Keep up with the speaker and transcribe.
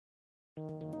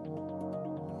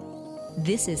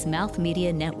This is Mouth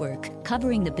Media Network,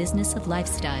 covering the business of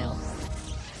lifestyle.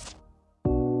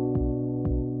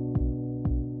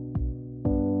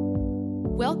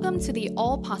 Welcome to the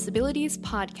All Possibilities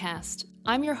podcast.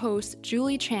 I'm your host,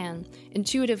 Julie Chan,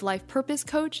 intuitive life purpose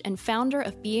coach and founder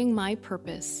of Being My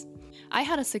Purpose. I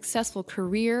had a successful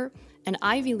career, an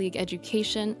Ivy League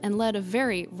education, and led a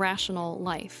very rational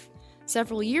life.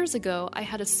 Several years ago, I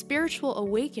had a spiritual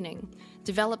awakening,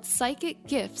 developed psychic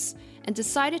gifts, and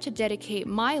decided to dedicate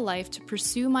my life to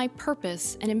pursue my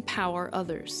purpose and empower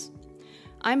others.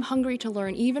 I'm hungry to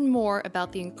learn even more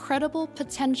about the incredible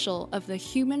potential of the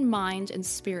human mind and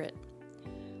spirit.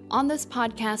 On this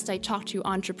podcast, I talk to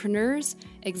entrepreneurs,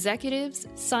 executives,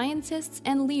 scientists,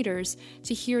 and leaders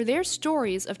to hear their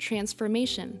stories of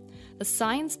transformation, the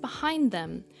science behind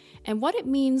them, and what it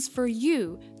means for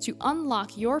you to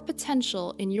unlock your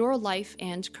potential in your life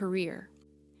and career.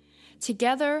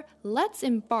 Together, let's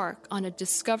embark on a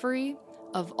discovery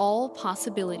of all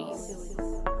possibilities.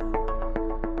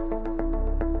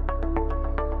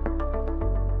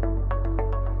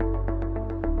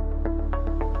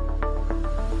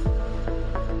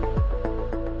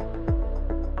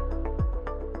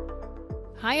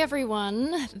 Hi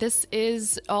everyone, this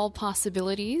is All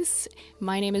Possibilities.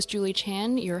 My name is Julie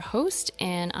Chan, your host,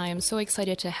 and I am so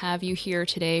excited to have you here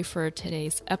today for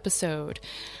today's episode.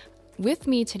 With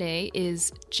me today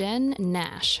is Jen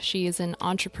Nash. She is an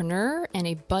entrepreneur and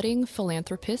a budding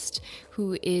philanthropist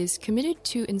who is committed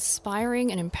to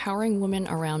inspiring and empowering women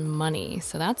around money.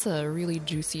 So that's a really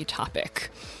juicy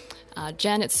topic.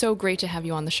 Jen, it's so great to have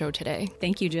you on the show today.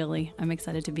 Thank you, Julie. I'm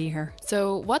excited to be here.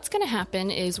 So what's going to happen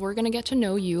is we're going to get to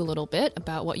know you a little bit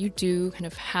about what you do, kind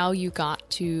of how you got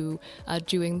to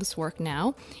doing this work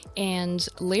now. And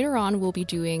later on, we'll be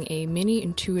doing a mini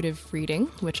intuitive reading,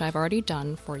 which I've already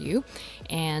done for you.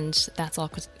 And that's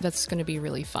going to be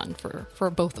really fun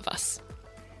for both of us.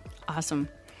 Awesome.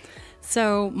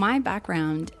 So my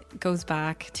background goes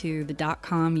back to the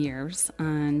dot-com years,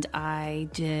 and I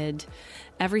did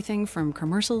everything from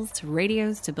commercials to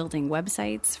radios to building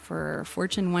websites for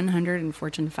Fortune 100 and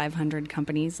Fortune 500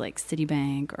 companies like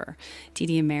Citibank or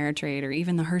TD Ameritrade or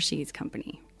even the Hershey's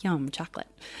company. Yum, chocolate.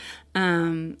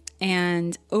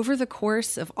 And over the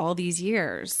course of all these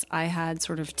years, I had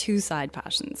sort of two side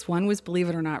passions. One was, believe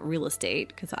it or not, real estate,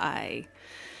 because I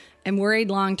am worried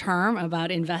long-term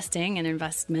about investing and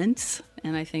investments,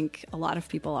 and I think a lot of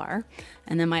people are.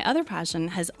 And then my other passion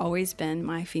has always been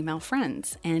my female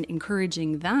friends and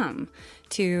encouraging them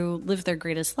to live their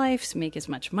greatest lives, make as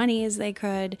much money as they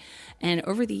could. And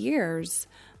over the years,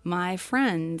 my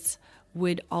friends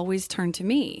would always turn to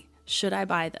me. Should I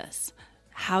buy this?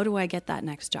 How do I get that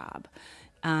next job?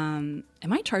 Am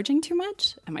I charging too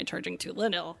much? Am I charging too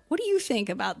little? What do you think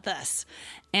about this?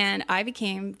 And I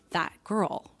became that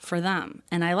girl for them.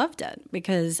 And I loved it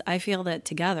because I feel that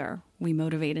together we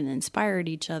motivated and inspired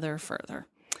each other further.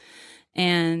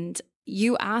 And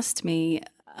you asked me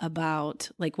about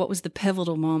what was the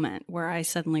pivotal moment where I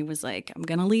suddenly was like, I'm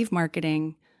going to leave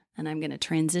marketing and I'm going to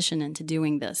transition into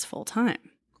doing this full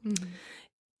time. Mm-hmm.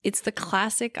 It's the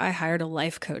classic I hired a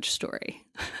life coach story.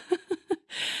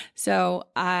 So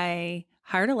I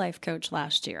hired a life coach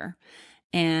last year,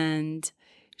 and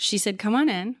she said, come on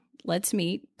in, let's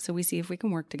meet so we see if we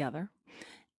can work together.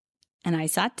 And I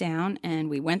sat down and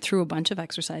we went through a bunch of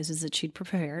exercises that she'd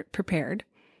prepared.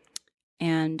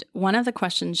 And one of the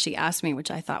questions she asked me, which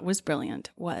I thought was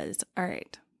brilliant, was, all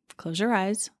right, close your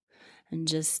eyes and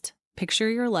just picture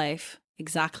your life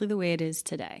exactly the way it is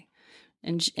today.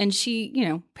 And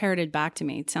she, parroted back to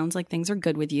me. It sounds like things are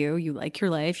good with you. You like your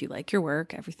life. You like your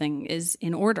work. Everything is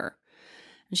in order.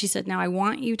 And she said, now I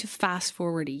want you to fast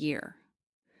forward a year.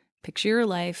 Picture your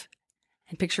life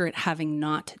and picture it having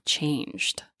not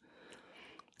changed.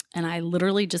 And I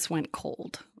literally just went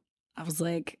cold. I was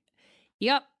like,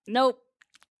 yep, nope,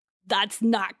 that's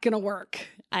not going to work.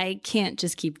 I can't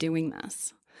just keep doing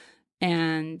this.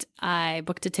 And I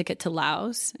booked a ticket to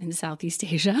Laos in Southeast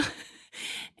Asia.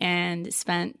 And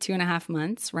spent 2.5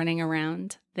 months running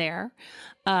around there,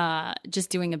 just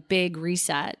doing a big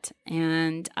reset.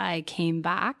 And I came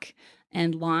back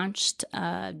and launched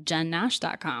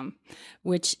jennash.com,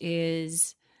 which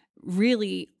is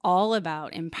really all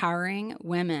about empowering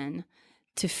women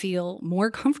to feel more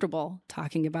comfortable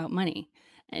talking about money.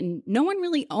 And no one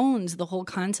really owns the whole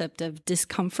concept of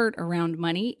discomfort around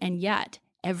money. And yet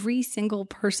every single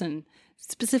person,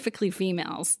 specifically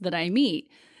females that I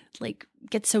meet,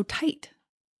 get so tight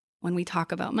when we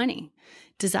talk about money.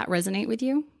 Does that resonate with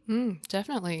you?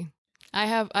 Definitely. I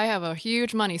have a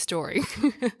huge money story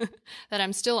that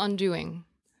I'm still undoing.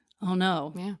 Oh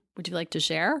no. Yeah. Would you like to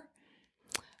share?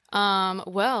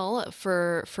 Well,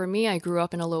 for me, I grew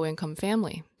up in a low income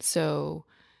family. So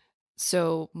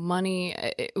money,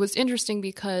 it was interesting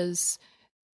because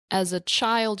as a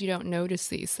child, you don't notice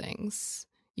these things.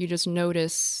 You just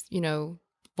notice,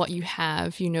 what you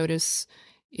have. You notice,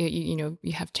 you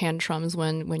have tantrums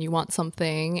when you want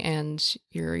something and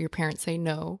your parents say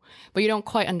no, but you don't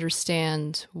quite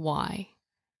understand why.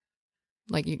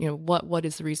 Like, what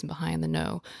is the reason behind the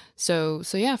no? So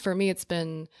yeah, for me, it's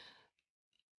been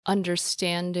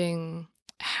understanding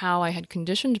how I had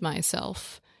conditioned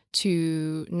myself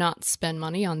to not spend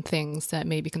money on things that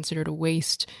may be considered a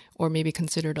waste or maybe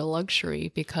considered a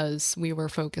luxury because we were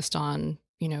focused on,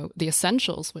 the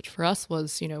essentials, which for us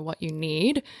was, what you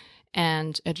need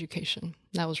and education.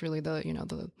 That was really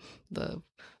the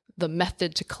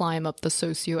method to climb up the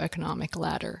socioeconomic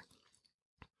ladder.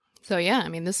 So yeah, I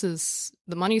mean,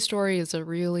 the money story is a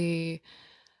really,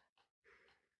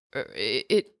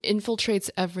 it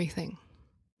infiltrates everything,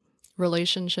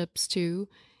 relationships too.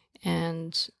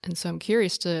 And so I'm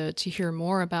curious to hear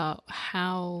more about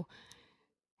how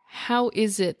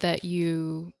is it that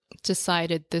you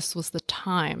decided this was the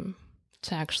time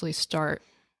to actually start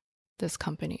this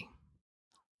company?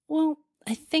 Well,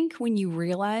 I think when you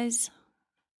realize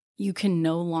you can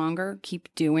no longer keep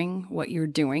doing what you're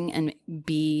doing and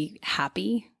be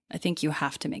happy, I think you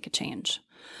have to make a change.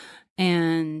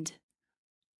 And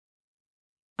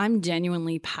I'm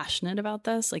genuinely passionate about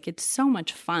this. Like, it's so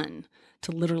much fun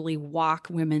to literally walk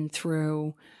women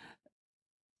through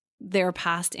their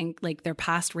past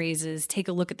raises, take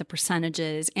a look at the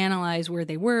percentages, analyze where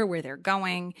they were, where they're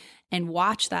going, and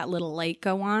watch that little light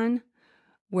go on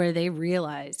where they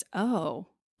realize, oh,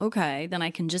 okay, then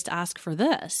I can just ask for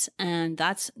this. And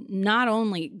that's not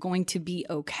only going to be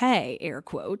okay, air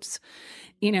quotes,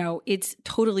 it's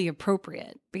totally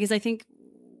appropriate, because I think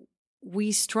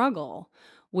we struggle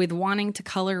with wanting to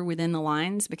color within the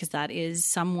lines because that is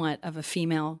somewhat of a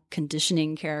female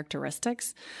conditioning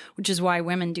characteristics, which is why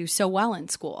women do so well in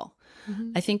school.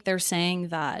 Mm-hmm. I think they're saying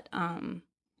that,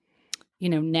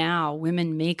 now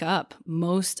women make up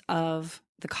most of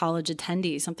the college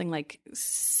attendees. Something like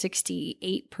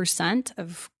 68%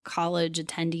 of college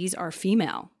attendees are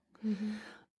female. Mm-hmm.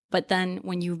 But then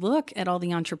when you look at all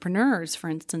the entrepreneurs, for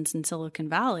instance, in Silicon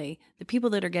Valley, the people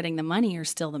that are getting the money are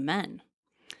still the men.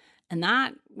 And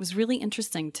that was really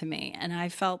interesting to me. And I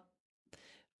felt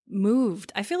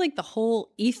moved. I feel like the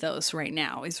whole ethos right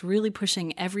now is really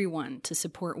pushing everyone to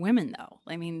support women, though.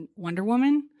 I mean, Wonder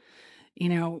Woman,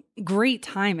 great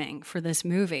timing for this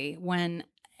movie when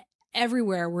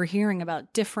everywhere we're hearing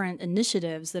about different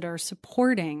initiatives that are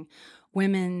supporting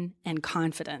women and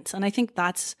confidence. And I think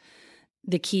that's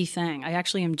the key thing. I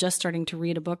actually am just starting to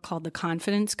read a book called The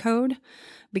Confidence Code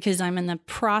because I'm in the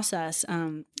process,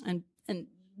 and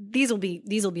these will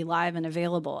be live and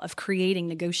available, of creating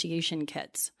negotiation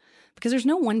kits, because there's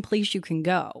no one place you can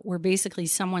go where basically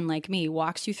someone like me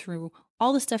walks you through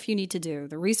all the stuff you need to do,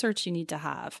 the research you need to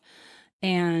have,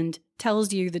 and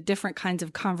tells you the different kinds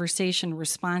of conversation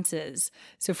responses.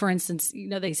 So for instance,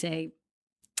 they say,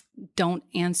 don't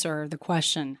answer the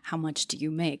question, how much do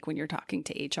you make, when you're talking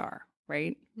to HR,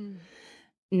 right? Mm.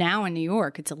 Now in New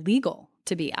York, it's illegal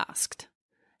to be asked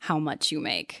how much you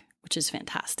make, which is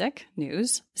fantastic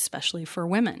news, especially for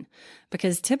women,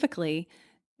 because typically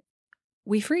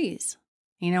we freeze,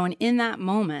 and in that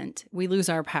moment we lose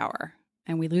our power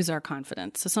and we lose our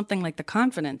confidence. So something like the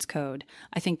Confidence Code,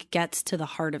 I think, gets to the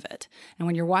heart of it. And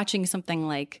when you're watching something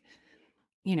like,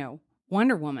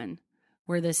 Wonder Woman,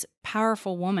 where this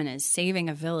powerful woman is saving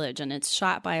a village and it's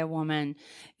shot by a woman,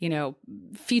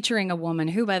 featuring a woman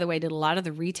who, by the way, did a lot of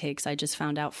the retakes, I just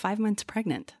found out, 5 months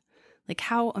pregnant. Like,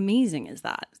 how amazing is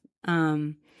that?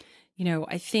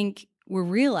 I think we're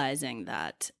realizing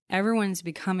that everyone's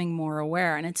becoming more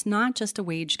aware, and it's not just a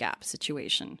wage gap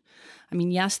situation. I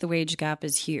mean, yes, the wage gap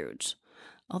is huge.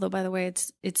 Although, by the way,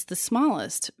 it's the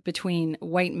smallest between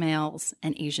white males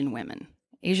and Asian women.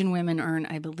 Asian women earn,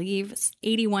 I believe,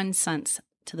 81 cents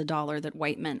to the dollar that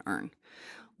white men earn.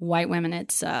 White women,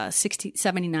 it's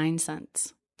 79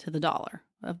 cents to the dollar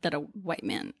that a white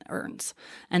man earns.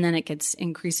 And then it gets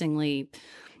increasingly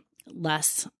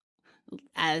less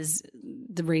as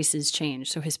the races change.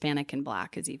 So Hispanic and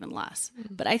Black is even less.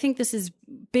 Mm-hmm. But I think this is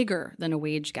bigger than a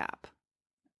wage gap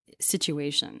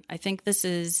situation. I think this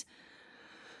is,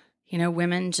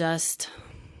 women just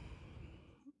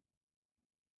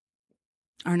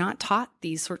are not taught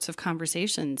these sorts of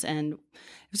conversations. And it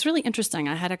was really interesting.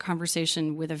 I had a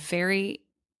conversation with a very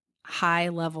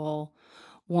high-level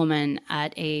woman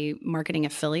at a marketing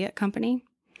affiliate company.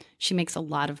 She makes a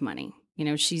lot of money.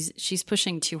 She's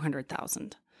pushing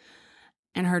 $200,000.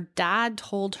 And her dad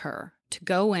told her to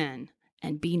go in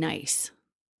and be nice.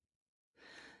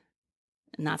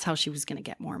 And that's how she was going to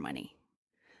get more money.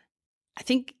 I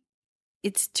think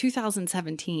it's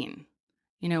 2017,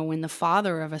 when the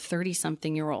father of a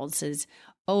 30-something-year-old says,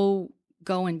 oh,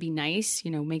 go and be nice,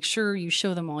 make sure you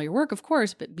show them all your work, of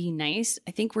course, but be nice.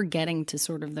 I think we're getting to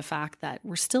sort of the fact that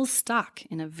we're still stuck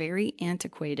in a very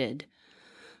antiquated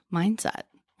mindset,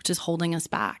 which is holding us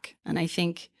back. And I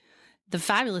think the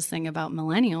fabulous thing about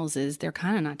millennials is they're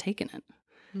kind of not taking it.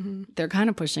 Mm-hmm. They're kind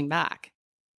of pushing back,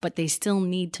 but they still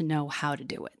need to know how to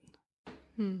do it.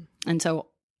 And so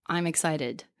I'm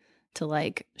excited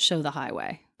to show the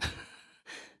highway,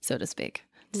 so to speak.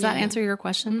 Does that answer your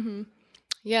question? Mm-hmm.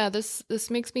 Yeah, this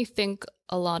makes me think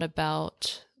a lot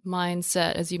about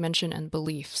mindset, as you mentioned, and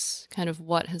beliefs, kind of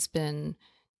what has been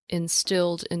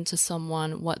instilled into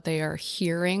someone, what they are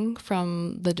hearing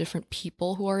from the different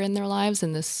people who are in their lives.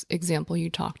 In this example,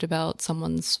 you talked about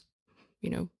someone's,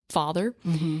 father.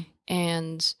 Mm-hmm.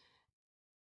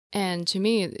 And to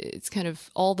me, it's kind of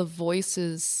all the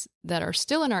voices that are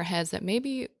still in our heads that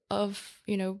maybe of,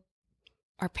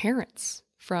 our parents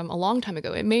from a long time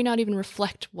ago. It may not even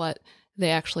reflect what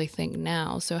they actually think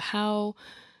now. So how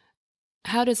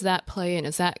does that play in?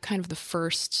 Is that kind of the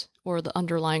first or the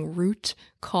underlying root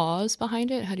cause behind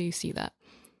it? How do you see that?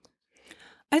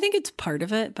 I think it's part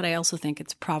of it, but I also think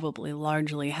it's probably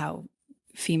largely how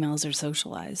females are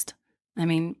socialized. I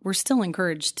mean, we're still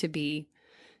encouraged to be,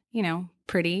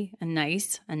 pretty and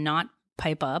nice and not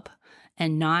pipe up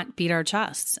and not beat our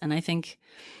chests. And I think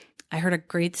I heard a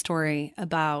great story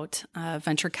about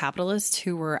venture capitalists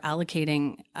who were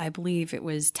allocating, I believe it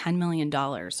was $10 million,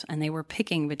 and they were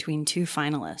picking between two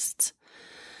finalists.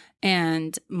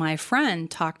 And my friend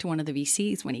talked to one of the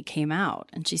VCs when he came out,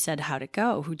 and she said, how'd it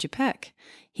go? Who'd you pick?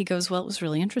 He goes, well, it was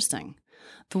really interesting.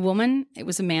 The woman, it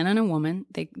was a man and a woman.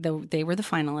 They were the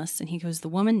finalists. And he goes, the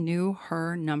woman knew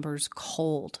her numbers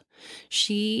cold.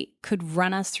 She could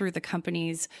run us through the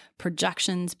company's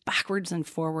projections backwards and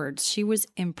forwards. She was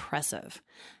impressive.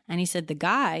 And he said the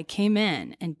guy came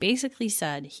in and basically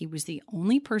said he was the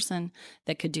only person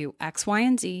that could do X, Y,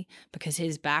 and Z because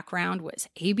his background was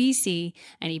ABC.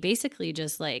 And he basically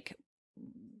just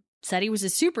said he was a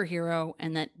superhero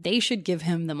and that they should give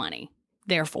him the money.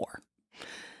 Therefore.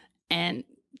 And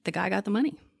the guy got the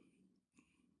money.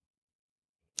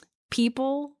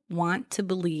 People want to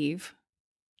believe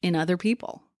in other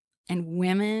people, and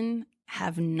women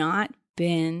have not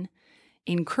been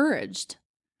encouraged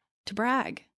to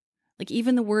brag.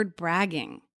 Even the word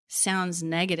bragging sounds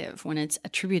negative when it's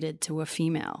attributed to a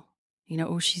female.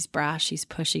 Oh, she's brash, she's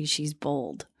pushy, she's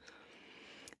bold.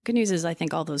 Good news is I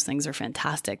think all those things are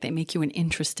fantastic. They make you an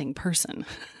interesting person.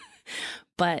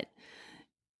 But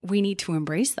we need to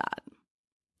embrace that.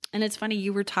 And it's funny,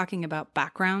 you were talking about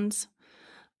backgrounds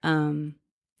and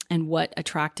what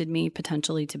attracted me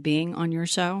potentially to being on your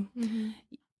show. Mm-hmm.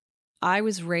 I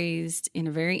was raised in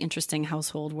a very interesting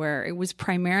household where it was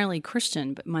primarily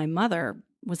Christian, but my mother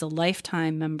was a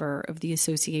lifetime member of the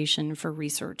Association for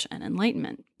Research and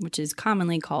Enlightenment, which is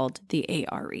commonly called the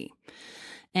ARE.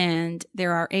 And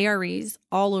there are AREs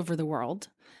all over the world,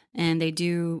 and they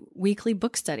do weekly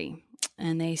book study,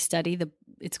 and they study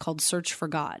it's called Search for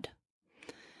God.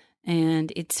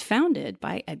 And it's founded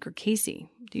by Edgar Cayce.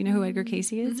 Do you know who Edgar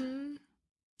Cayce is? Mm-hmm.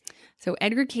 So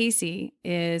Edgar Cayce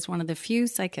is one of the few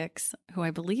psychics who I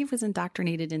believe was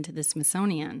indoctrinated into the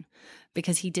Smithsonian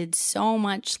because he did so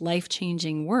much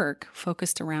life-changing work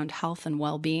focused around health and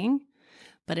well-being,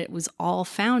 but it was all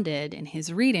founded in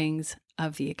his readings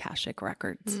of the Akashic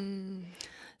Records. Mm.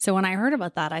 So when I heard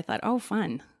about that, I thought, oh,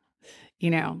 fun.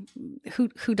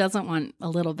 Who doesn't want a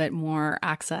little bit more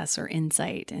access or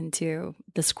insight into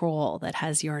the scroll that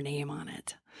has your name on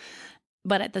it?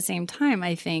 But at the same time,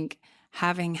 I think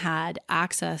having had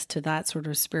access to that sort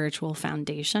of spiritual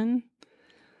foundation,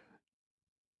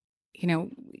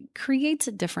 creates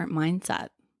a different mindset.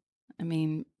 I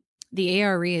mean, the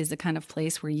ARE is the kind of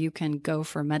place where you can go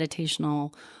for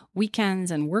meditational weekends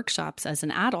and workshops as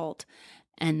an adult,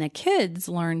 and the kids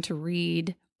learn to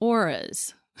read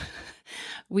auras.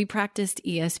 We practiced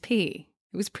ESP.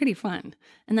 It was pretty fun.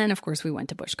 And then, of course, we went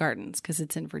to Busch Gardens because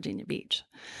it's in Virginia Beach.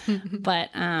 But,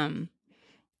 when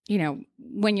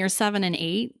you're 7 and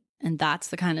 8 and that's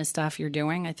the kind of stuff you're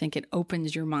doing, I think it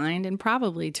opens your mind and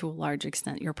probably to a large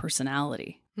extent your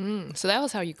personality. So that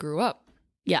was how you grew up.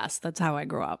 Yes, that's how I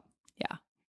grew up. Yeah.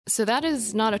 So that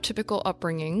is not a typical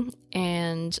upbringing.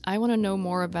 And I want to know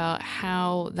more about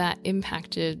how that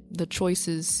impacted the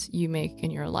choices you make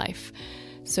in your life.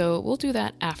 So we'll do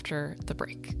that after the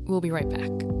break. We'll be right back.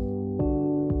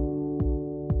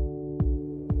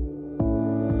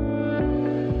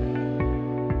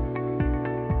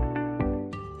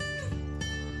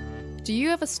 Do you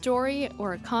have a story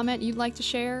or a comment you'd like to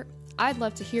share? I'd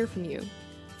love to hear from you.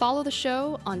 Follow the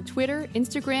show on Twitter,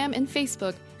 Instagram, and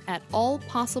Facebook at All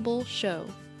Possible Show.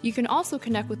 You can also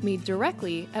connect with me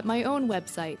directly at my own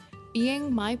website,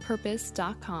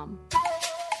 beingmypurpose.com.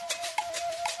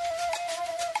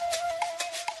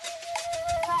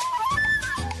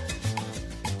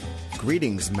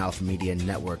 Greetings, Mouth Media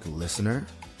Network listener.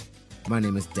 My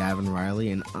name is Davin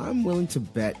Riley, and I'm willing to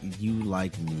bet you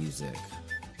like music.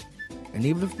 And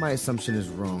even if my assumption is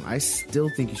wrong, I still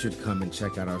think you should come and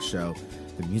check out our show,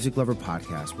 The Music Lover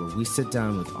Podcast, where we sit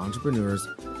down with entrepreneurs,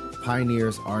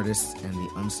 pioneers, artists, and the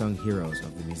unsung heroes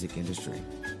of the music industry.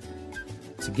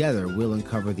 Together, we'll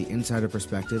uncover the insider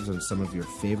perspectives on some of your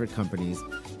favorite companies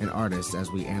and artists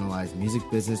as we analyze music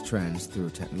business trends through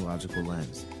a technological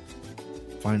lens.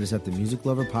 Find us at the Music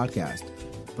Lover Podcast.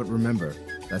 But remember,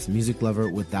 that's Music Lover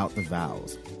without the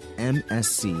vowels.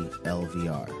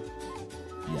 MSCLVR.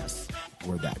 Yes,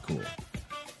 we're that cool.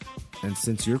 And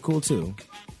since you're cool too,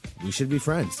 we should be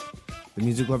friends. The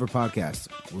Music Lover Podcast.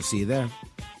 We'll see you there.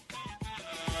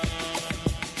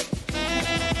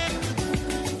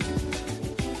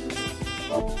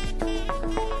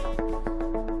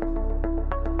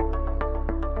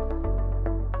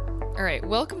 All right,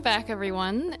 welcome back,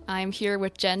 everyone. I'm here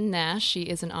with Jen Nash. She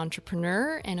is an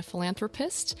entrepreneur and a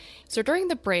philanthropist. So during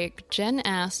the break, Jen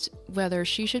asked whether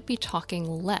she should be talking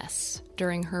less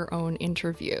during her own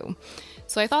interview.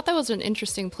 So I thought that was an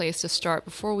interesting place to start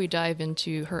before we dive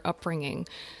into her upbringing.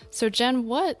 So Jen,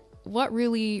 what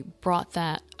really brought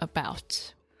that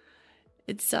about?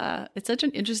 It's such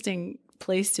an interesting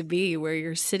place to be where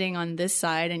you're sitting on this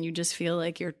side and you just feel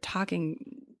like you're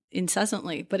talking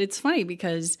incessantly. But it's funny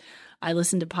because I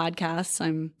listen to podcasts.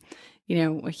 I'm,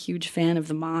 a huge fan of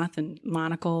The Moth and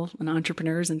Monocle and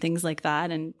entrepreneurs and things like that,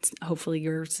 and hopefully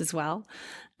yours as well.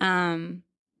 And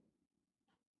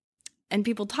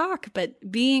people talk, but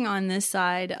being on this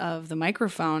side of the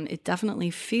microphone, it definitely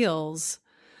feels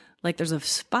like there's a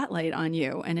spotlight on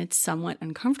you and it's somewhat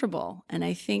uncomfortable. And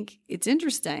I think it's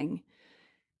interesting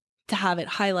to have it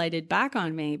highlighted back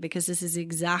on me because this is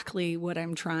exactly what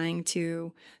I'm trying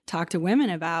to talk to women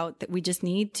about, that we just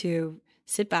need to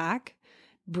sit back,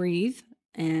 breathe,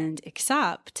 and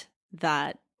accept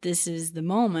that this is the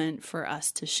moment for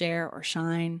us to share or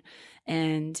shine.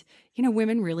 And,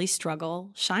 women really struggle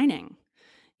shining.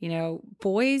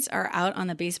 Boys are out on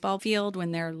the baseball field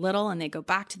when they're little and they go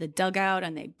back to the dugout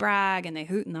and they brag and they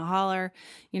hoot and they holler.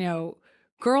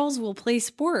 Girls will play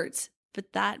sports,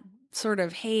 but that sort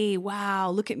of, hey,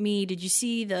 wow, look at me. Did you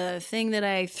see the thing that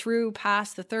I threw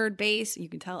past the third base? You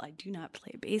can tell I do not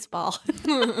play baseball.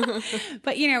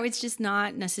 But, it's just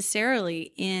not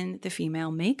necessarily in the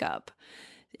female makeup.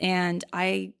 And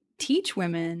I teach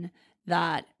women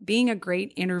that being a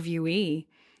great interviewee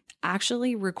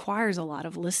actually requires a lot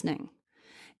of listening.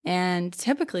 And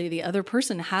typically the other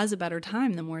person has a better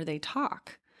time the more they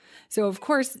talk. So, of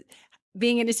course,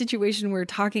 being in a situation where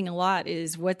talking a lot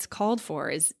is what's called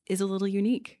for is a little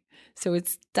unique. So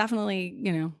it's definitely,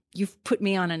 you've put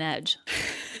me on an edge.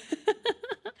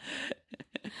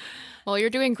 Well,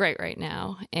 you're doing great right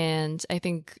now. And I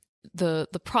think the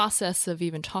process of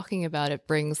even talking about it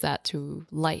brings that to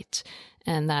light.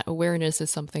 And that awareness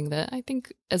is something that I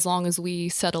think as long as we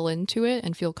settle into it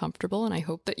and feel comfortable, and I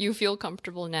hope that you feel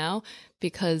comfortable now,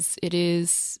 because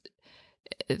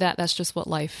that's just what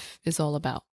life is all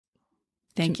about.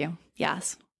 Thank you.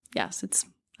 Yes.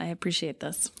 I appreciate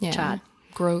this chat.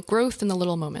 Growth in the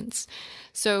little moments.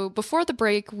 So before the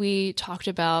break, we talked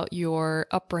about your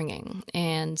upbringing,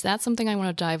 and that's something I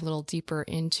want to dive a little deeper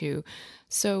into.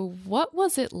 So what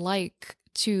was it like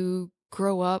to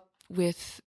grow up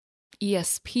with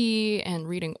ESP and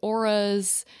reading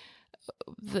auras?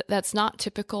 That's not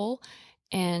typical.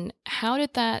 And how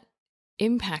did that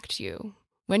impact you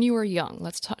when you were young?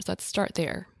 Let's start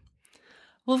there.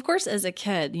 Well, of course, as a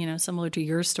kid, similar to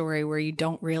your story where you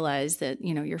don't realize that,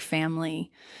 your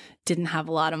family didn't have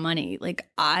a lot of money. Like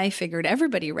I figured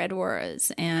everybody read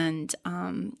auras. And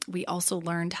we also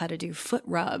learned how to do foot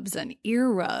rubs and ear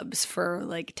rubs for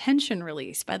like tension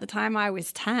release. By the time I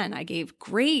was 10, I gave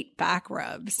great back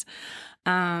rubs.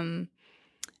 I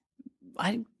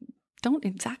don't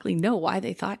exactly know why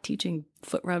they thought teaching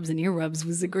foot rubs and ear rubs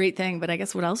was a great thing, but I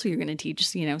guess what else were you going to teach,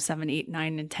 7, 8,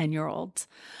 9, and 10-year-olds?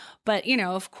 But,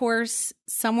 of course,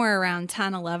 somewhere around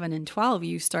 10, 11, and 12,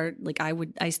 you start,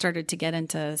 I started to get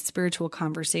into spiritual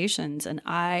conversations, and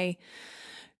I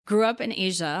grew up in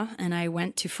Asia and I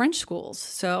went to French schools.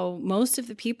 So most of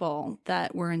the people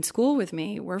that were in school with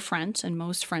me were French, and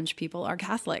most French people are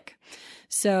Catholic.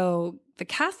 So the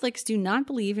Catholics do not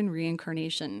believe in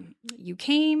reincarnation. You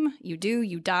came, you do,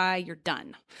 you die, you're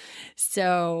done.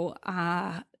 So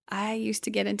I used to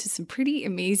get into some pretty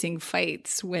amazing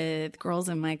fights with girls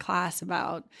in my class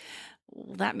about,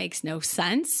 well, that makes no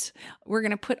sense. We're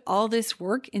going to put all this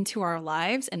work into our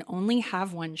lives and only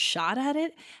have one shot at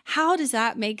it. How does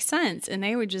that make sense? And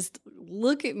they would just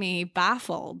look at me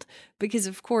baffled because,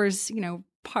 of course,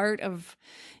 part of,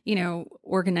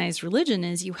 organized religion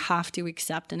is you have to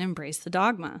accept and embrace the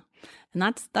dogma.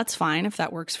 And that's fine if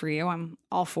that works for you. I'm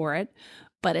all for it.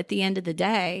 But at the end of the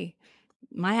day,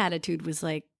 my attitude was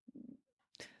like,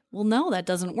 well, no, that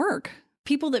doesn't work.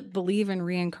 People that believe in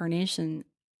reincarnation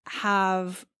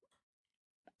have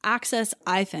access,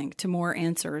 I think, to more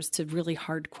answers to really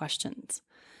hard questions.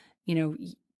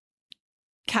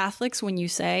 Catholics, when you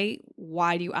say,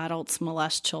 why do adults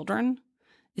molest children?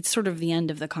 It's sort of the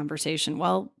end of the conversation.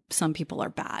 Well, some people are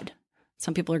bad.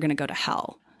 Some people are going to go to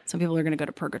hell. Some people are going to go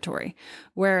to purgatory.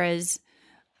 Whereas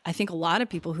I think a lot of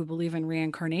people who believe in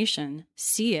reincarnation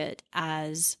see it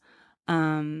as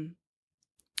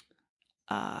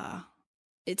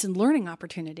it's a learning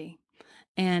opportunity.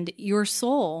 And your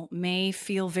soul may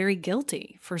feel very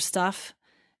guilty for stuff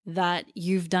that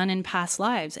you've done in past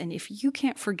lives. And if you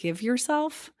can't forgive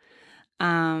yourself,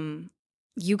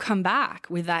 you come back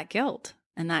with that guilt.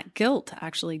 And that guilt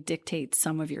actually dictates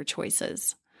some of your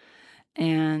choices.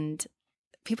 And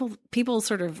people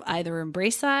sort of either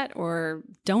embrace that or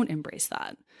don't embrace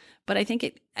that. But I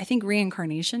think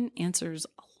reincarnation answers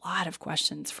a lot of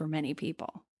questions for many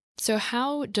people. So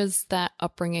how does that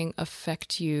upbringing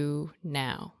affect you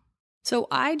now? So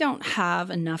I don't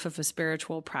have enough of a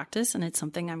spiritual practice, and it's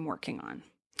something I'm working on.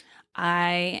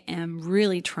 I am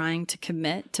really trying to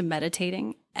commit to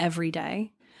meditating every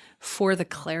day for the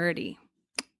clarity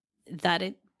that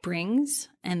it brings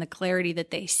and the clarity that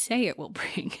they say it will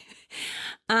bring.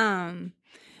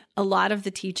 A lot of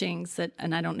the teachings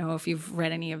and I don't know if you've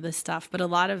read any of this stuff, but a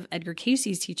lot of Edgar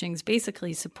Cayce's teachings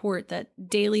basically support that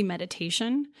daily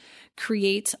meditation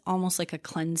creates almost like a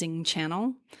cleansing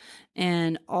channel,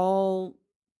 and all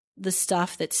the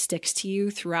stuff that sticks to you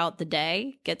throughout the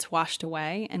day gets washed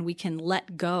away, and we can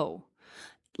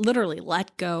literally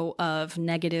let go of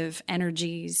negative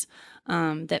energies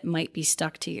that might be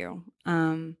stuck to you.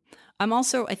 I'm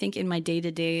also, I think, in my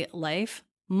day-to-day life,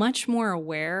 much more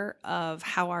aware of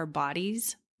how our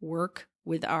bodies work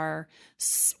with our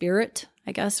spirit,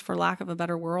 I guess, for lack of a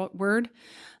better word.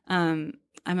 I'm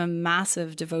a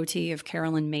massive devotee of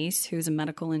Carolyn Myss, who's a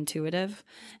medical intuitive,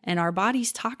 and our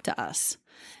bodies talk to us.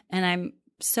 And I'm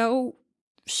so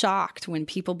shocked when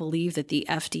people believe that the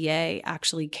FDA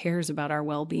actually cares about our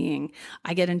well-being.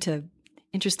 I get into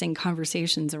interesting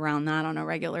conversations around that on a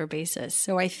regular basis.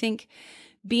 So I think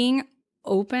being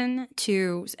open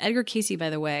to Edgar Cayce, by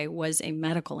the way, was a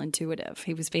medical intuitive.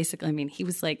 He was basically, he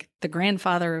was like the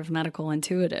grandfather of medical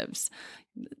intuitives,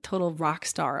 total rock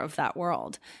star of that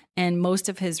world. And most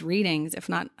of his readings, if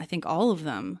not, I think all of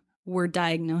them, were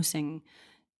diagnosing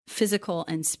physical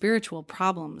and spiritual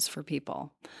problems for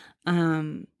people.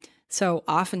 So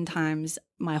oftentimes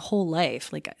my whole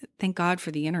life, thank God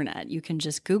for the internet, you can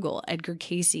just Google Edgar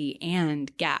Cayce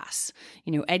and gas,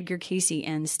 Edgar Cayce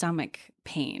and stomach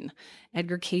pain,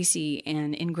 Edgar Cayce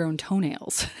and ingrown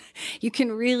toenails. You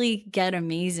can really get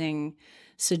amazing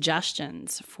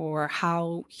suggestions for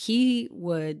how he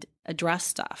would address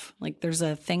stuff. There's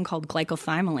a thing called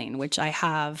glycothymoline, which I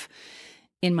have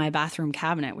in my bathroom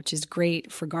cabinet, which is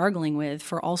great for gargling with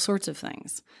for all sorts of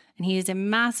things. And he is a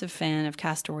massive fan of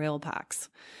castor oil packs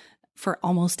for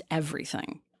almost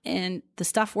everything. And the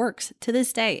stuff works. To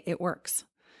this day, it works.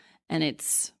 And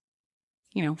it's,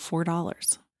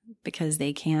 $4 because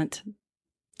they can't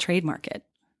trademark it.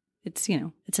 It's,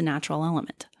 it's a natural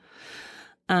element.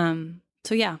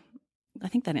 So yeah, I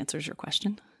think that answers your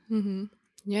question. Mm-hmm.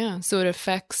 Yeah. So it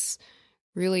affects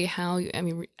really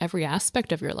every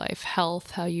aspect of your life,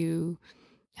 health, how you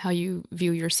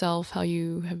view yourself, how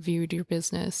you have viewed your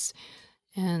business.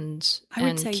 And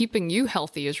say keeping you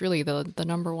healthy is really the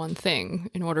number one thing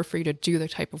in order for you to do the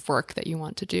type of work that you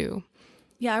want to do.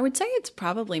 Yeah, I would say it's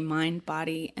probably mind,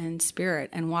 body, and spirit.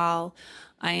 And while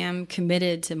I am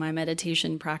committed to my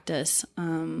meditation practice,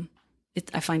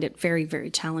 I find it very, very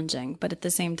challenging. But at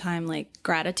the same time,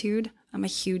 gratitude, I'm a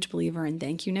huge believer in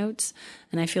thank you notes.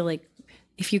 And I feel like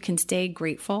if you can stay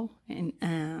grateful, and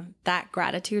that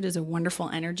gratitude is a wonderful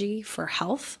energy for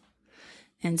health.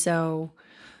 And so,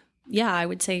 yeah, I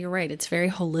would say you're right. It's very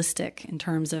holistic in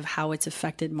terms of how it's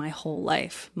affected my whole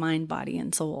life, mind, body,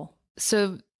 and soul.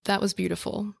 So That was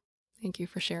beautiful. Thank you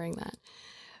for sharing that.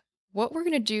 What we're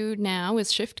going to do now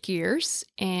is shift gears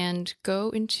and go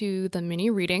into the mini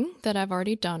reading that I've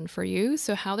already done for you.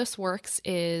 So how this works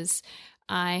is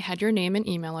I had your name and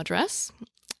email address,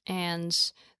 and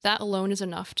that alone is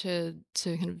enough to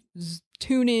kind of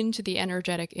tune into the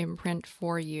energetic imprint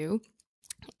for you.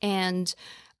 And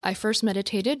I first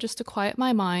meditated just to quiet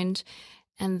my mind,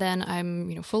 and then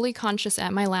I'm fully conscious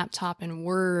at my laptop and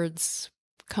words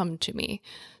come to me.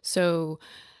 So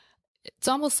it's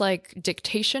almost like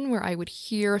dictation, where I would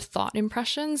hear thought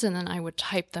impressions and then I would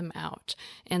type them out.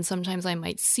 And sometimes I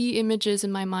might see images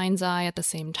in my mind's eye at the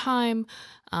same time.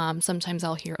 Sometimes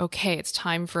I'll hear, okay, it's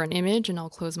time for an image, and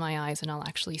I'll close my eyes and I'll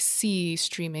actually see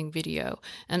streaming video.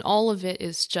 And all of it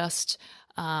is just,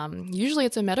 usually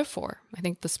it's a metaphor. I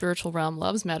think the spiritual realm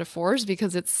loves metaphors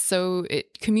because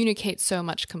it communicates so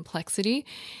much complexity.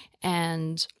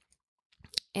 And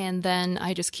then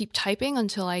I just keep typing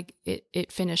until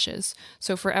it finishes.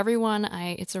 So for everyone,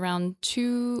 it's around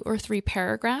 2 or 3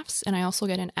 paragraphs, and I also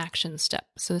get an action step.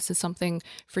 So this is something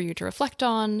for you to reflect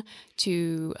on,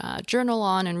 to journal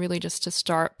on, and really just to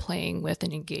start playing with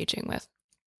and engaging with.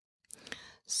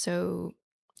 So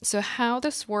how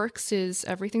this works is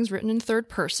everything's written in third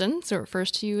person. So it refers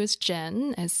to you as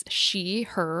Jen, as she,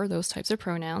 her, those types of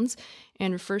pronouns,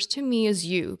 and refers to me as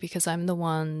you because I'm the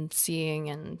one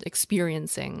seeing and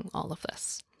experiencing all of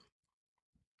this.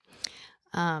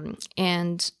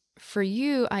 And for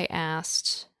you, I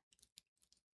asked,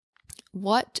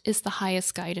 what is the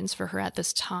highest guidance for her at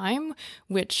this time?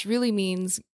 Which really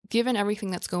means, given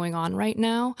everything that's going on right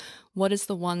now, what is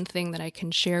the one thing that I can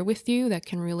share with you that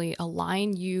can really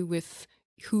align you with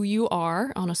who you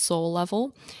are on a soul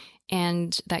level,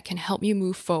 and that can help you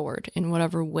move forward in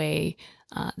whatever way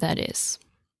that is.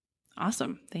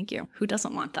 Awesome. Thank you. Who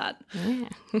doesn't want that? Yeah.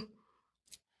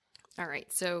 All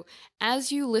right. So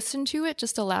as you listen to it,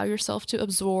 just allow yourself to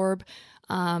absorb,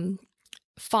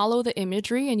 follow the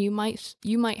imagery, and you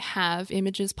might have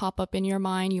images pop up in your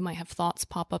mind. You might have thoughts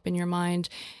pop up in your mind.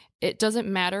 It doesn't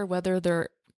matter whether they're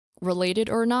related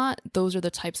or not. Those are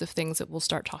the types of things that we'll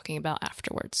start talking about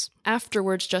afterwards.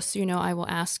 Afterwards, just so you know, I will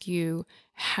ask you,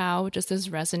 how does this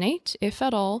resonate, if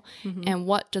at all, and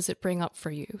what does it bring up for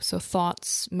you? So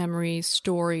thoughts, memories,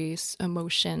 stories,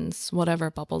 emotions, whatever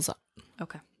bubbles up.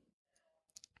 Okay.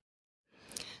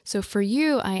 So for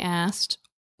you, I asked,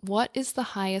 what is the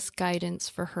highest guidance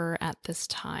for her at this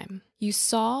time? You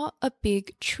saw a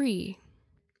big tree,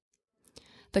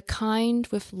 the kind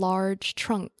with large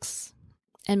trunks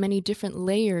and many different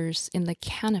layers in the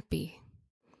canopy,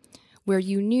 where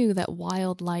you knew that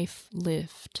wildlife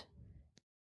lived.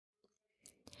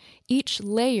 Each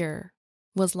layer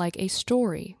was like a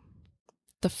story: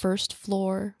 the first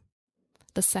floor,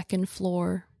 the second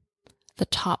floor, the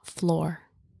top floor.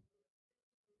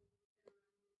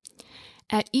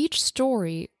 At each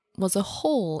story was a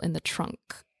hole in the trunk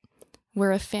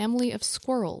where a family of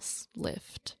squirrels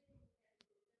lived.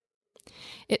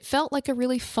 It felt like a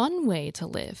really fun way to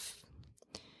live,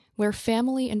 where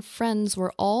family and friends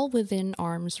were all within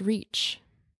arm's reach,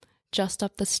 just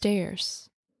up the stairs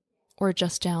or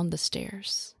just down the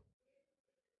stairs.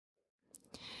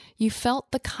 You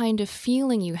felt the kind of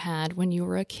feeling you had when you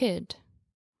were a kid,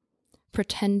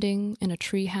 pretending in a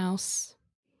treehouse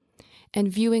and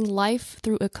viewing life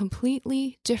through a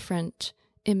completely different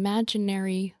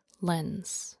imaginary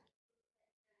lens.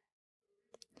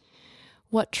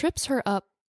 What trips her up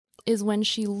is when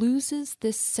she loses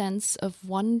this sense of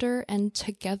wonder and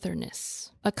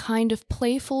togetherness, a kind of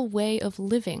playful way of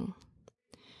living,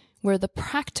 where the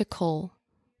practical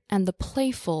and the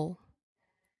playful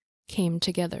came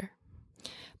together.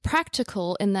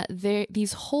 Practical in that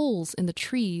these holes in the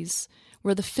trees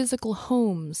were the physical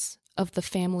homes of the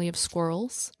family of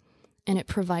squirrels, and it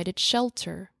provided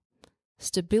shelter,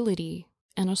 stability,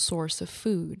 and a source of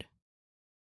food.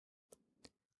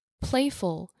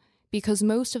 Playful, because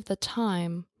most of the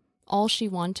time, all she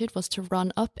wanted was to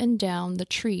run up and down the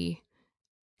tree,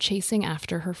 chasing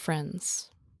after her friends.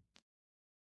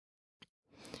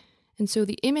 And so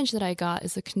the image that I got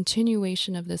is a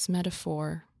continuation of this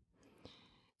metaphor.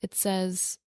 It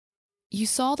says, you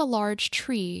saw the large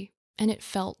tree and it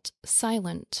felt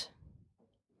silent,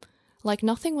 like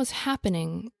nothing was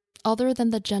happening other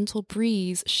than the gentle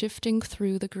breeze shifting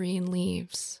through the green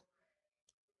leaves.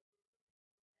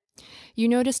 You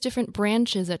noticed different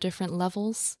branches at different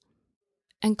levels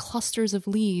and clusters of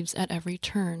leaves at every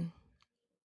turn.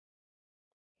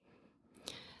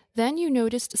 Then you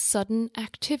noticed sudden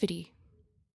activity.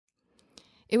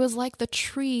 It was like the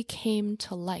tree came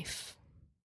to life.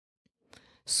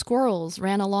 Squirrels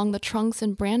ran along the trunks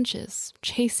and branches,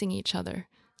 chasing each other,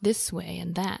 this way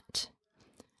and that,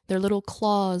 their little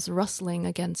claws rustling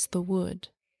against the wood.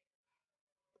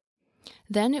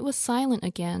 Then it was silent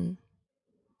again,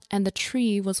 and the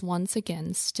tree was once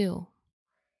again still.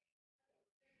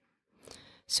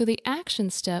 So the action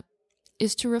step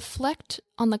is to reflect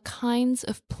on the kinds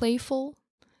of playful,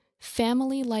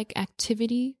 family-like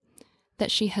activity that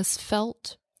she has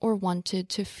felt or wanted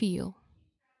to feel.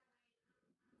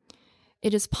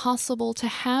 It is possible to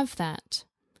have that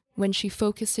when she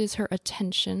focuses her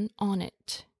attention on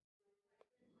it.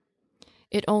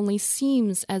 It only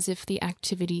seems as if the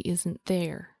activity isn't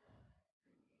there.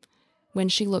 When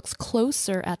she looks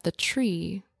closer at the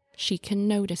tree, she can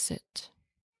notice it.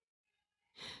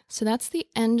 So that's the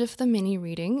end of the mini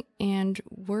reading, and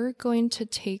we're going to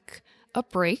take a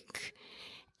break.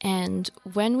 And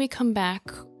when we come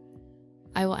back,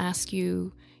 I will ask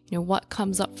you, what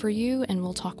comes up for you, and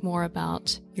we'll talk more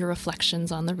about your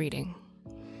reflections on the reading.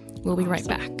 We'll be right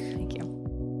back. Thank you.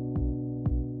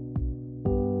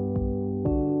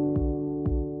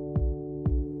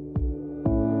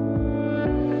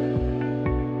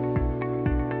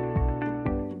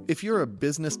 If you're a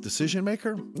business decision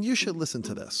maker, you should listen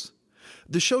to this.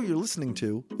 The show you're listening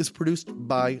to is produced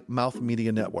by Mouth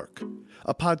Media Network,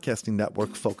 a podcasting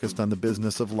network focused on the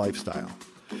business of lifestyle.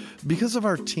 Because of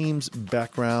our team's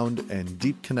background and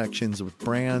deep connections with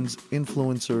brands,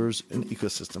 influencers, and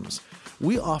ecosystems,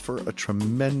 we offer a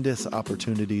tremendous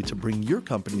opportunity to bring your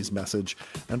company's message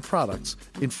and products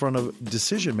in front of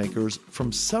decision makers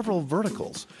from several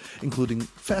verticals, including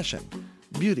fashion,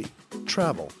 beauty,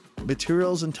 travel,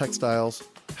 materials and textiles,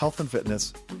 health and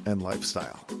fitness, and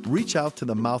lifestyle. Reach out to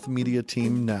the Mouth Media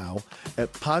team now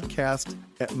at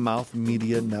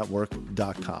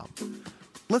podcast@mouthmedianetwork.com.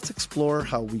 Let's explore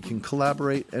how we can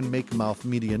collaborate and make Mouth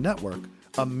Media Network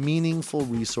a meaningful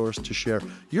resource to share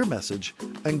your message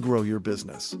and grow your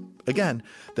business. Again,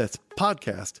 that's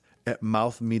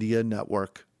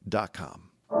podcast@mouthmedianetwork.com.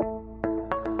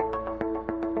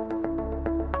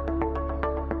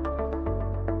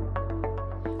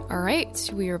 All right,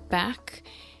 we are back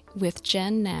with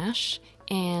Jen Nash,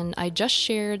 and I just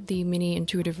shared the mini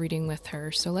intuitive reading with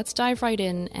her. So let's dive right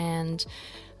in. And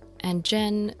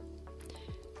Jen,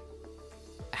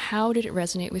 how did it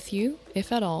resonate with you,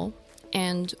 if at all?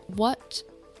 And what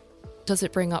does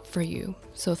it bring up for you?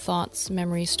 So thoughts,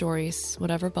 memories, stories,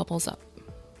 whatever bubbles up.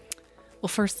 Well,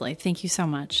 firstly, thank you so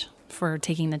much for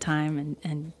taking the time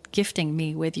and gifting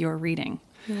me with your reading.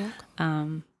 You're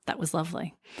welcome. That was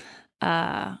lovely.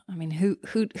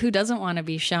 Who doesn't want to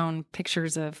be shown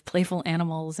pictures of playful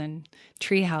animals and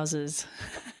tree houses?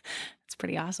 It's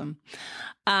pretty awesome.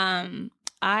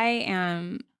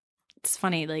 It's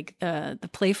funny, like the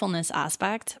playfulness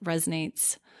aspect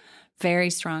resonates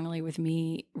very strongly with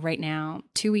me right now.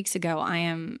 2 weeks ago, I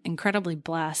am incredibly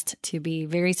blessed to be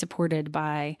very supported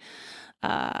by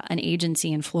an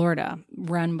agency in Florida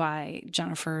run by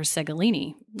Jennifer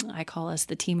Segolini. I call us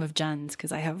the team of Jens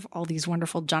because I have all these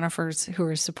wonderful Jennifers who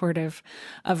are supportive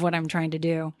of what I'm trying to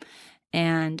do.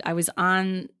 And I was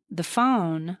on the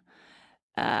phone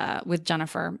with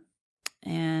Jennifer,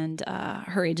 and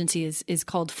her agency is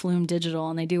called Flume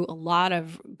Digital, and they do a lot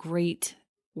of great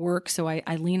work. So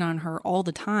I lean on her all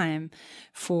the time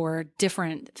for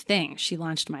different things. She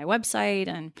launched my website,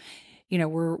 and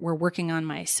we're working on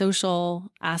my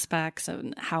social aspects of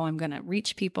how I'm going to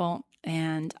reach people.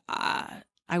 And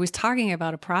I was talking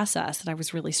about a process that I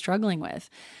was really struggling with.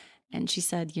 And she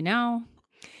said,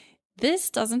 this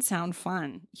doesn't sound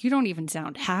fun. You don't even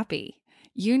sound happy.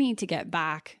 You need to get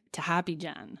back to happy,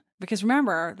 Jen. Because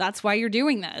remember, that's why you're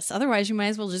doing this. Otherwise, you might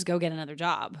as well just go get another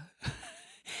job.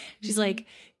 She's like,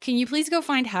 can you please go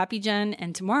find happy Jen?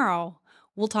 And tomorrow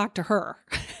we'll talk to her.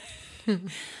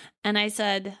 And I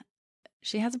said,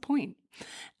 she has a point.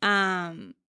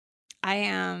 I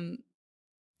am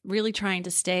really trying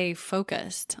to stay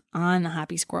focused on the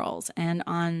happy squirrels and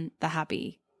on the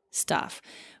happy stuff.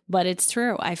 But it's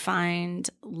true. I find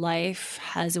life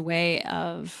has a way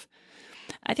of,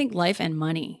 I think life and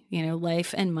money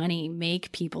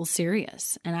make people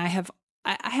serious. And I have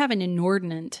an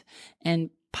inordinate and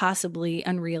possibly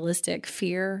unrealistic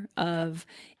fear of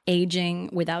aging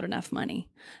without enough money.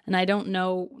 And I don't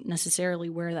know necessarily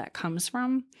where that comes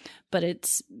from, but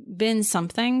it's been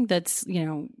something that's,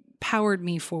 powered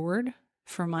me forward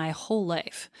for my whole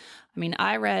life. I mean,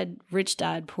 I read Rich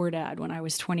Dad, Poor Dad when I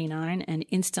was 29 and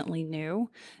instantly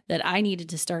knew that I needed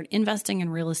to start investing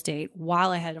in real estate while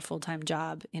I had a full-time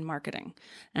job in marketing.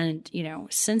 And,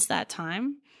 since that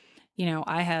time,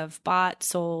 I have bought,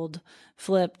 sold,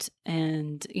 flipped,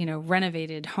 and,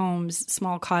 renovated homes,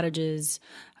 small cottages,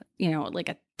 like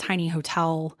a tiny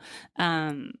hotel.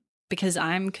 because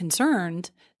I'm concerned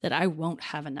that I won't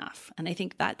have enough. And I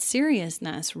think that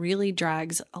seriousness really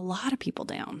drags a lot of people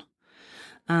down.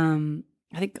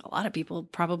 I think a lot of people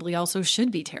probably also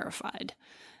should be terrified.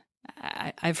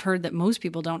 I've heard that most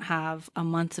people don't have a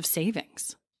month of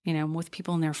savings. Most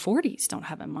people in their 40s don't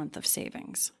have a month of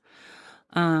savings.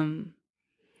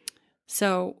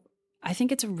 So I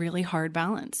think it's a really hard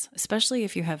balance, especially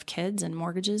if you have kids and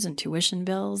mortgages and tuition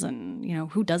bills and,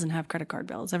 who doesn't have credit card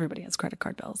bills? Everybody has credit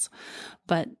card bills.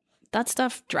 But that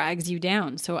stuff drags you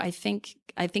down. So I think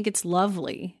it's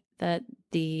lovely that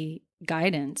the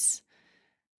guidance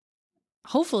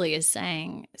hopefully is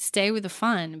saying stay with the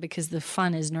fun, because the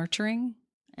fun is nurturing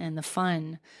and the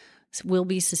fun will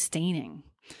be sustaining.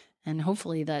 And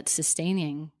hopefully that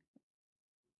sustaining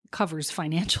covers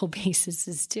financial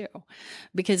bases too.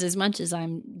 Because as much as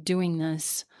I'm doing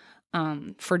this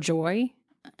for joy,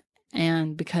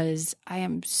 and because I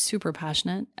am super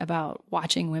passionate about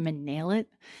watching women nail it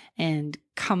and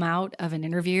come out of an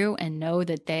interview and know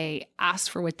that they asked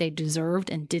for what they deserved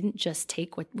and didn't just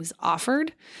take what was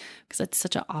offered, because that's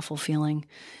such an awful feeling,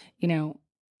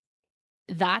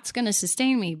 that's going to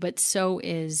sustain me. But so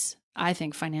is, I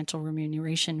think, financial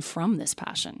remuneration from this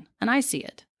passion. And I see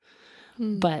it.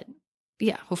 But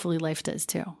yeah, hopefully life does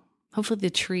too. Hopefully the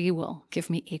tree will give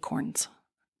me acorns.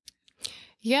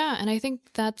 Yeah, and I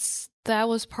think that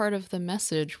was part of the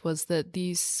message, was that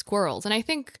these squirrels, and I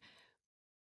think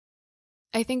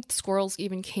squirrels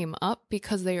even came up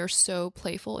because they are so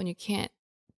playful, and you can't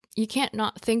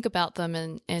not think about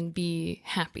them and be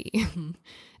happy,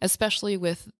 especially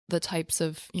with the types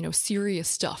of, serious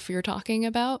stuff you're talking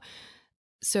about.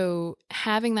 So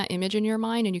having that image in your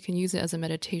mind, and you can use it as a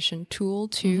meditation tool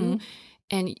too,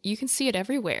 and you can see it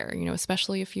everywhere,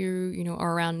 especially if you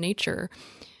are around nature.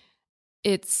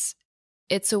 It's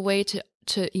a way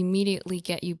to immediately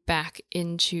get you back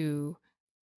into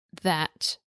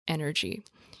that energy.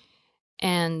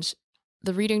 And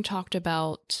the reading talked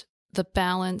about the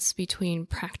balance between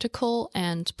practical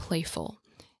and playful,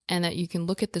 and that you can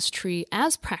look at this tree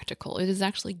as practical. It is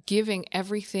actually giving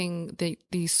everything that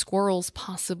these squirrels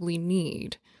possibly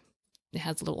need. It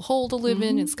has a little hole to live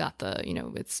in. It's got the,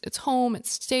 it's home,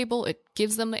 it's stable. It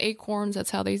gives them the acorns.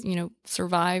 That's how they,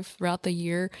 survive throughout the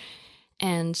year.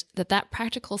 And that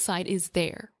practical side is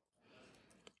there.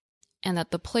 And that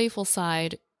the playful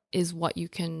side is what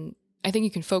I think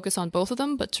you can focus on both of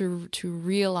them, but to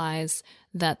realize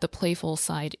that the playful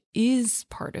side is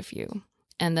part of you,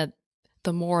 and that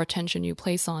the more attention you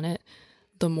place on it,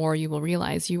 the more you will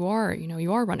realize you are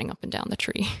running up and down the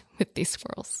tree with these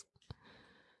squirrels.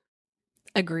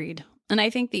 Agreed. And I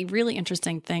think the really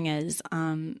interesting thing is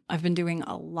I've been doing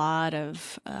a lot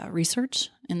of research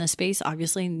in the space.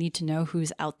 Obviously, need to know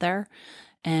who's out there.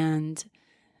 And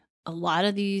a lot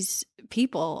of these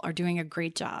people are doing a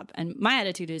great job. And my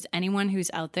attitude is anyone who's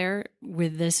out there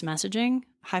with this messaging,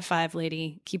 high five,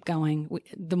 lady, keep going.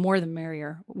 The more the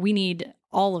merrier. We need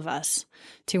all of us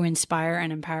to inspire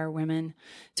and empower women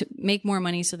to make more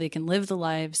money so they can live the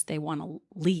lives they want to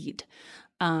lead.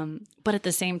 But at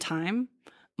the same time,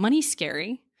 money's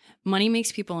scary. Money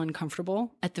makes people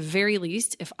uncomfortable. At the very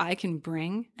least, if I can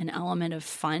bring an element of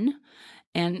fun,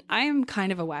 and I am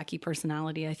kind of a wacky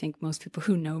personality. I think most people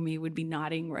who know me would be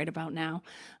nodding right about now.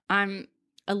 I'm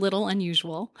a little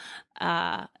unusual.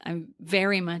 I'm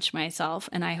very much myself,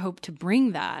 and I hope to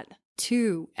bring that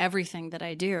to everything that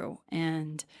I do.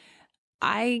 And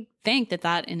I think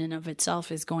that in and of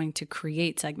itself is going to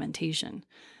create segmentation,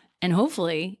 and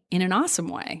hopefully in an awesome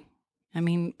way. I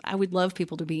mean, I would love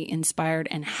people to be inspired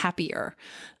and happier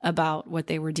about what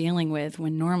they were dealing with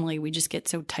when normally we just get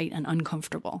so tight and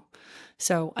uncomfortable.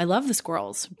 So I love the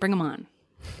squirrels. Bring them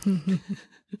on.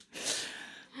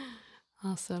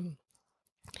 Awesome.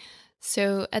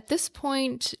 So at this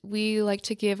point, we like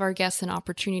to give our guests an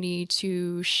opportunity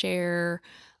to share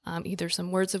either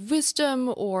some words of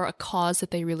wisdom or a cause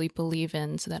that they really believe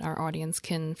in, so that our audience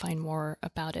can find more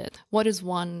about it. What is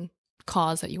one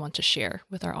cause that you want to share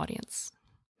with our audience?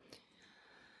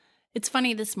 It's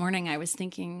funny, this morning I was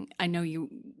thinking, I knew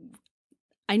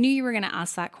you were going to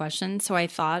ask that question, so I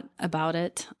thought about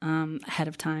it ahead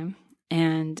of time,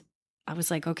 and I was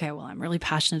like, okay, well, I'm really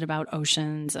passionate about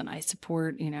oceans, and I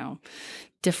support,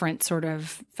 different sort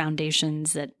of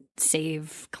foundations that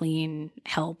save, clean,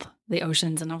 help the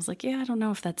oceans, and I was like, yeah, I don't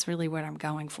know if that's really what I'm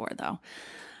going for, though.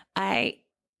 I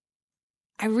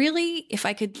really, if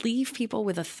I could leave people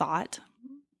with a thought,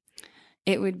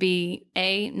 it would be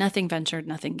nothing ventured,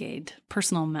 nothing gained,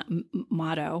 personal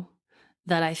motto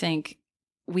that I think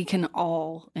we can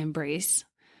all embrace.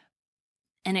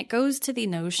 And it goes to the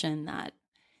notion that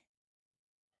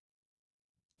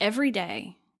every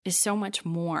day is so much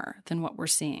more than what we're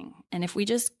seeing. And if we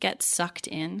just get sucked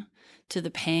in to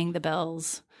the paying the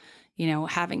bills,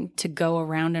 having to go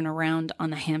around and around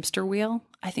on the hamster wheel,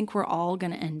 I think we're all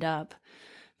going to end up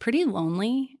pretty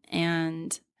lonely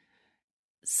and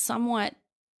somewhat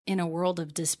in a world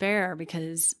of despair,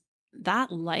 because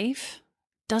that life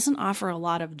doesn't offer a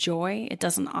lot of joy. It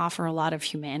doesn't offer a lot of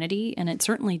humanity, and it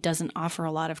certainly doesn't offer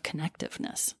a lot of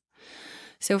connectiveness.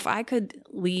 So if I could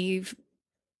leave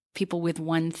people with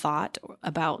one thought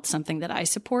about something that I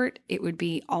support, it would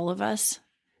be all of us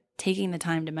taking the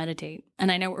time to meditate.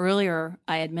 And I know earlier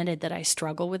I admitted that I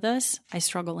struggle with this. I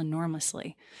struggle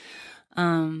enormously.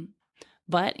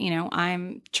 But,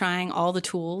 I'm trying all the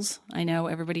tools. I know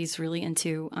everybody's really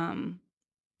into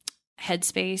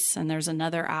Headspace, and there's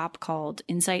another app called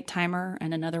Insight Timer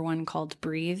and another one called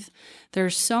Breathe.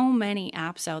 There's so many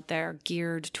apps out there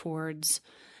geared towards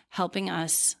helping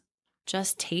us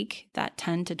just take that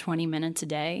 10 to 20 minutes a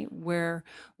day where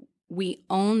we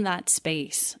own that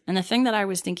space. And the thing that I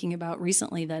was thinking about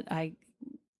recently that I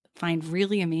find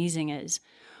really amazing is,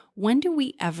 when do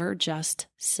we ever just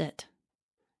sit?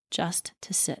 Just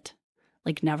to sit?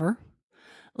 Like never?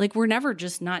 Like we're never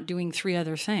just not doing 3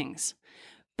 other things.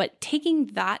 But taking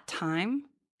that time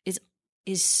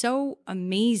is so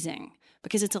amazing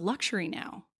because it's a luxury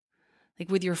now. Like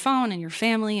with your phone and your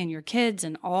family and your kids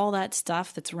and all that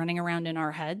stuff that's running around in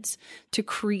our heads, to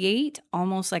create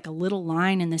almost like a little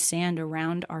line in the sand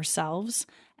around ourselves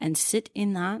and sit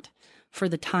in that for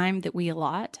the time that we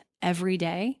allot every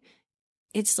day,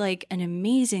 it's like an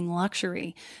amazing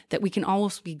luxury that we can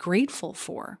almost be grateful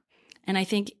for. And I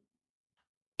think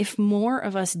if more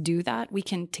of us do that, we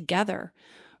can together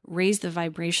raise the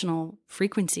vibrational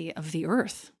frequency of the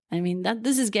earth. I mean,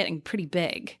 this is getting pretty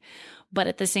big, but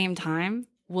at the same time,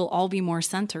 we'll all be more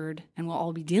centered and we'll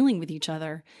all be dealing with each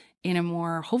other in a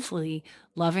more, hopefully,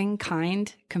 loving,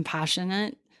 kind,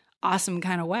 compassionate, awesome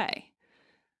kind of way.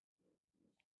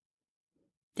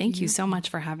 Thank you so much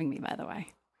for having me, by the way.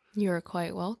 You're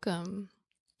quite welcome.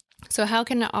 So how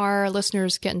can our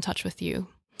listeners get in touch with you?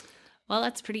 Well,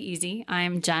 that's pretty easy.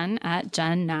 I'm Jen at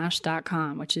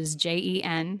jennash.com, which is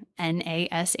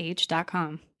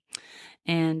JENNASH.com.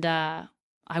 And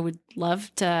I would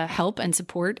love to help and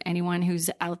support anyone who's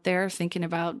out there thinking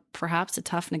about perhaps a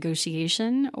tough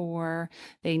negotiation, or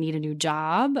they need a new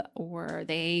job, or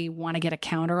they want to get a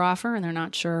counteroffer and they're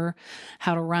not sure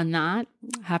how to run that.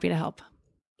 Happy to help.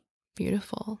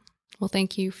 Beautiful. Well,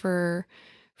 thank you for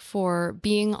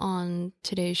being on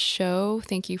today's show.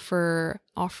 Thank you for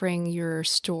offering your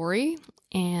story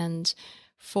and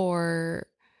for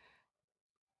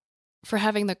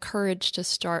having the courage to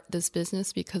start this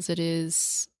business, because it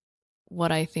is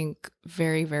what I think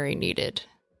very, very needed.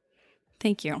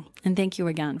 Thank you. And thank you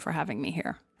again for having me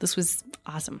here. This was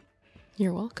awesome.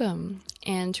 You're welcome.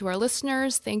 And to our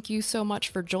listeners, thank you so much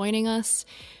for joining us.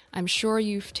 I'm sure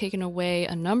you've taken away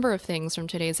a number of things from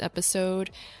today's episode,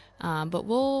 but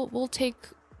we'll take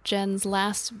Jen's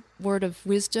last word of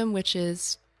wisdom, which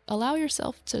is allow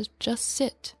yourself to just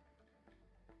sit.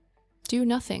 Do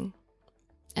nothing.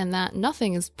 And that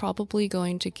nothing is probably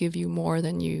going to give you more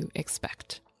than you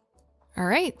expect. All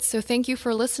right, so thank you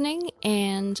for listening,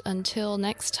 and until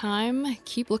next time,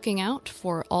 keep looking out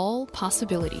for all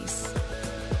possibilities.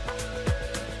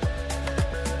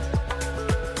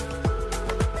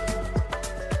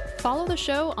 Follow the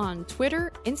show on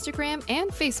Twitter, Instagram,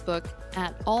 and Facebook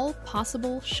at All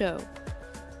Possible Show.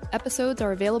 Episodes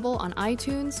are available on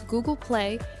iTunes, Google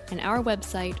Play, and our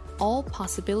website,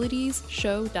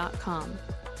 allpossibilitiesshow.com.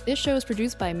 This show is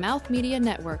produced by Mouth Media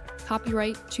Network,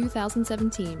 copyright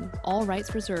 2017, all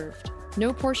rights reserved.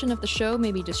 No portion of the show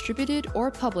may be distributed or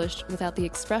published without the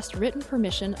express written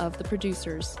permission of the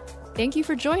producers. Thank you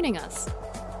for joining us.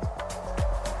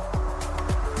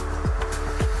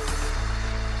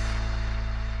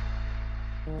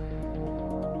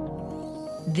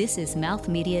 This is Mouth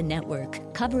Media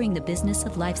Network, covering the business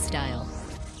of lifestyle.